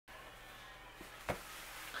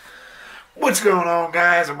What's going on,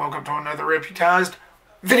 guys, and welcome to another reputized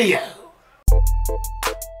video.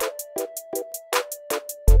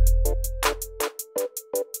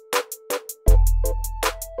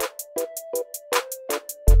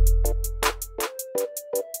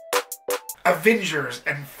 Avengers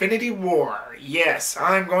Infinity War. Yes,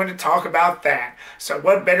 I'm going to talk about that. So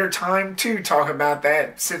what better time to talk about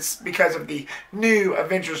that because of the new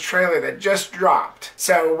Avengers trailer that just dropped.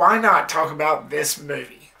 So why not talk about this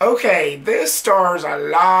movie? Okay, this stars a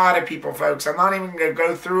lot of people, folks. I'm not even going to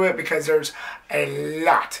go through it because there's a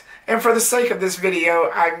lot. And for the sake of this video,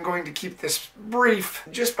 I'm going to keep this brief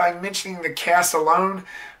just by mentioning the cast alone.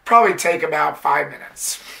 Probably take about 5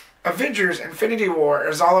 minutes. Avengers Infinity War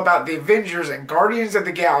is all about the Avengers and Guardians of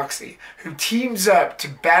the Galaxy who teams up to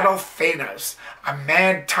battle Thanos, a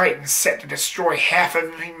mad titan set to destroy half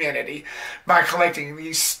of humanity by collecting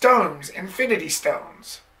these stones, Infinity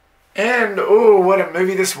Stones. And, oh, what a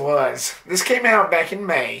movie this was. This came out back in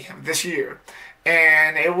May of this year,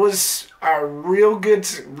 and it was a real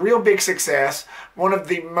big success. One of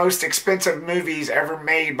the most expensive movies ever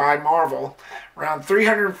made by Marvel. Around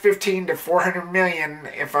 315 to 400 million,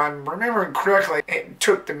 if I'm remembering correctly, it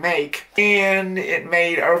took to make, and it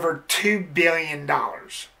made over $2 billion.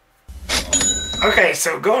 Okay,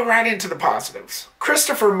 so going right into the positives.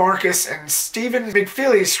 Christopher Markus and Stephen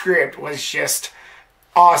McFeely's script was just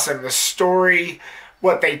awesome. The story,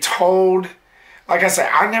 what they told. Like I said,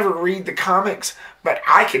 I never read the comics, but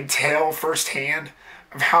I could tell firsthand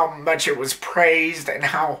of how much it was praised and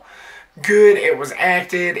how good it was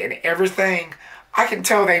acted and everything. I can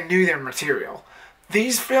tell they knew their material.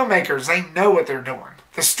 These filmmakers, they know what they're doing.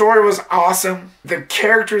 The story was awesome. The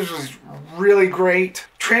characters was really great.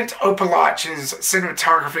 Trent Opalach's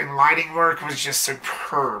cinematography and lighting work was just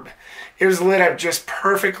superb. It was lit up just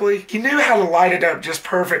perfectly. He knew how to light it up just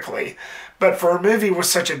perfectly. But for a movie with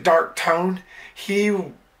such a dark tone, he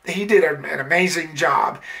did an amazing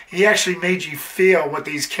job. He actually made you feel what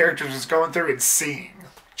these characters was going through and seeing.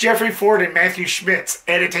 Jeffrey Ford and Matthew Schmidt's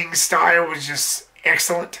editing style was just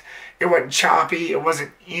excellent. It wasn't choppy. It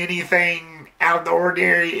wasn't anything out of the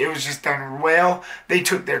ordinary. It was just done well. They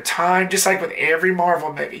took their time, just like with every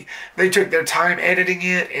Marvel movie. They took their time editing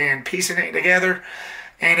it and piecing it together.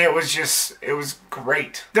 And it was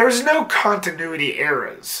great. There was no continuity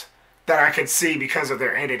errors that I could see because of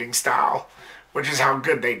their editing style, which is how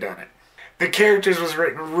good they done it. The characters was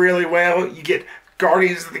written really well. You get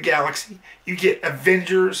Guardians of the Galaxy, you get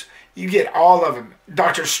Avengers, you get all of them.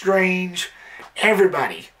 Doctor Strange,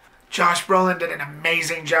 everybody. Josh Brolin did an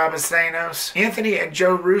amazing job as Thanos. Anthony and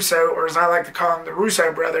Joe Russo, or as I like to call them, the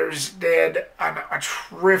Russo brothers, did a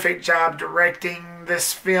terrific job directing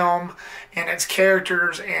this film and its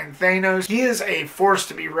characters and Thanos. He is a force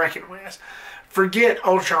to be reckoned with. Forget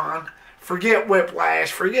Ultron, forget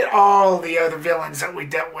Whiplash, forget all the other villains that we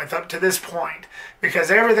dealt with up to this point, because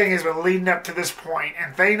everything has been leading up to this point,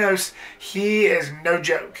 and Thanos, he is no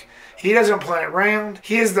joke. He doesn't play around.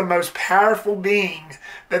 He is the most powerful being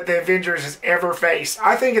that the Avengers has ever faced.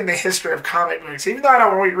 I think in the history of comic books, even though I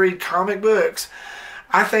don't read comic books,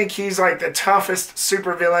 I think he's like the toughest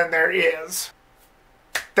supervillain there is.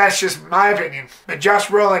 That's just my opinion. But Josh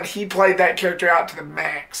Brolin, he played that character out to the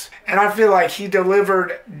max. And I feel like he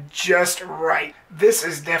delivered just right. This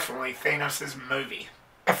is definitely Thanos' movie.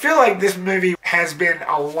 I feel like this movie has been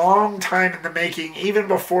a long time in the making, even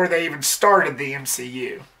before they even started the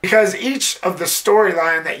MCU. Because each of the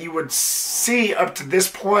storyline that you would see up to this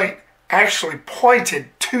point actually pointed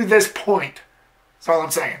to this point. That's all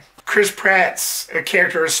I'm saying. Chris Pratt's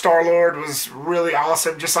character as Star-Lord was really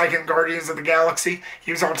awesome, just like in Guardians of the Galaxy.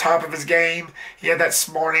 He was on top of his game. He had that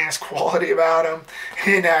smart-ass quality about him.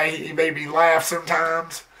 And he made me laugh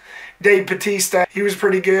sometimes. Dave Bautista, he was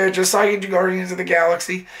pretty good, just like in Guardians of the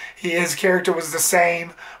Galaxy. His character was the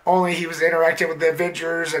same, only he was interacting with the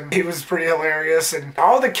Avengers, and he was pretty hilarious. And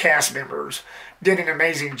all the cast members did an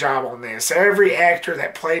amazing job on this. Every actor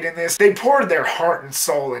that played in this, they poured their heart and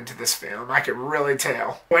soul into this film. I could really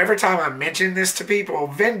tell. Every time I mention this to people,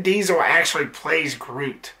 Vin Diesel actually plays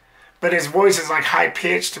Groot. But his voice is like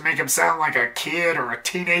high-pitched to make him sound like a kid or a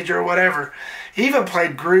teenager or whatever. He even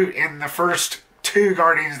played Groot in the first 2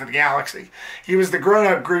 Guardians of the Galaxy. He was the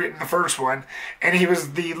grown-up Groot in the first one, and he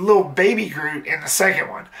was the little baby Groot in the second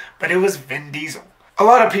one. But it was Vin Diesel. A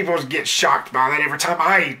lot of people get shocked by that every time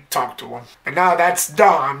I talk to them. But now that's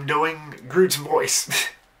Dom doing Groot's voice.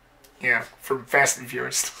 Yeah, from Fast and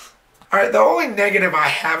Furious. Alright, the only negative I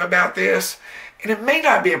have about this, and it may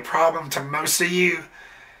not be a problem to most of you,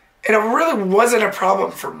 and it really wasn't a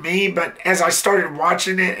problem for me, but as I started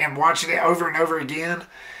watching it and watching it over and over again,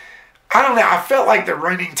 I don't know, I felt like the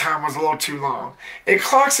running time was a little too long. It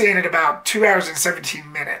clocks in at about 2 hours and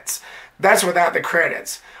 17 minutes. That's without the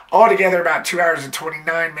credits. Altogether about 2 hours and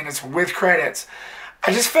 29 minutes with credits.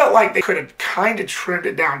 I just felt like they could have kind of trimmed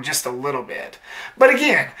it down just a little bit. But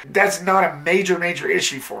again, that's not a major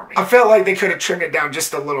issue for me. I felt like they could have trimmed it down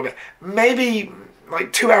just a little bit. Maybe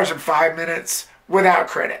like 2 hours and 5 minutes without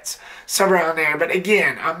credits. Somewhere around there. But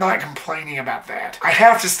again, I'm not complaining about that. I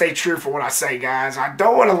have to stay true for what I say, guys. I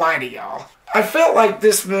don't want to lie to y'all. I felt like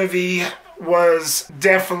this movie was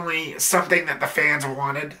definitely something that the fans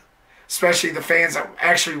wanted. Especially the fans that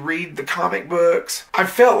actually read the comic books. I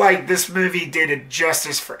felt like this movie did it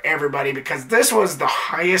justice for everybody because this was the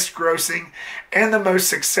highest grossing and the most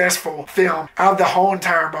successful film out of the whole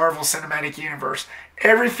entire Marvel Cinematic Universe.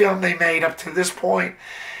 Every film they made up to this point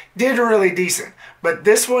did really decent. But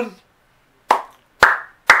this one,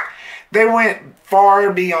 they went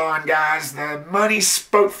far beyond, guys. The money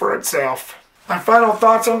spoke for itself. My final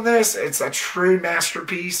thoughts on this, it's a true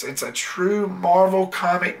masterpiece. It's a true Marvel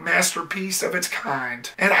comic masterpiece of its kind.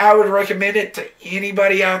 And I would recommend it to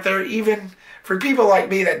anybody out there, even for people like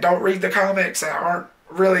me that don't read the comics, that aren't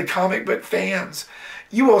really comic book fans.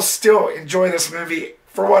 You will still enjoy this movie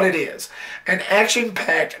for what it is. An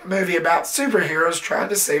action-packed movie about superheroes trying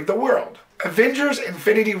to save the world. Avengers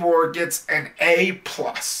Infinity War gets an A+.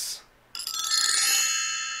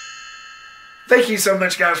 Thank you so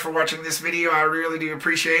much, guys, for watching this video. I really do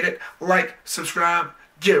appreciate it. Like, subscribe,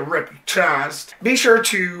 get reputized. Be sure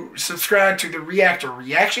to subscribe to the Reactor,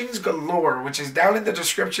 Reactions Galore, which is down in the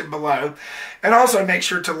description below. And also make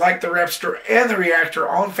sure to like the Repster and the Reactor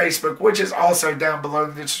on Facebook, which is also down below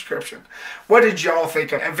in the description. What did y'all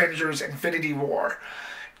think of Avengers Infinity War?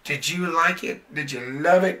 Did you like it? Did you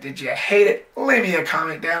love it? Did you hate it? Leave me a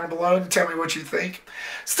comment down below and tell me what you think.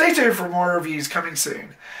 Stay tuned for more reviews coming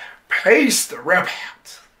soon. Peace the rep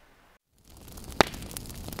out.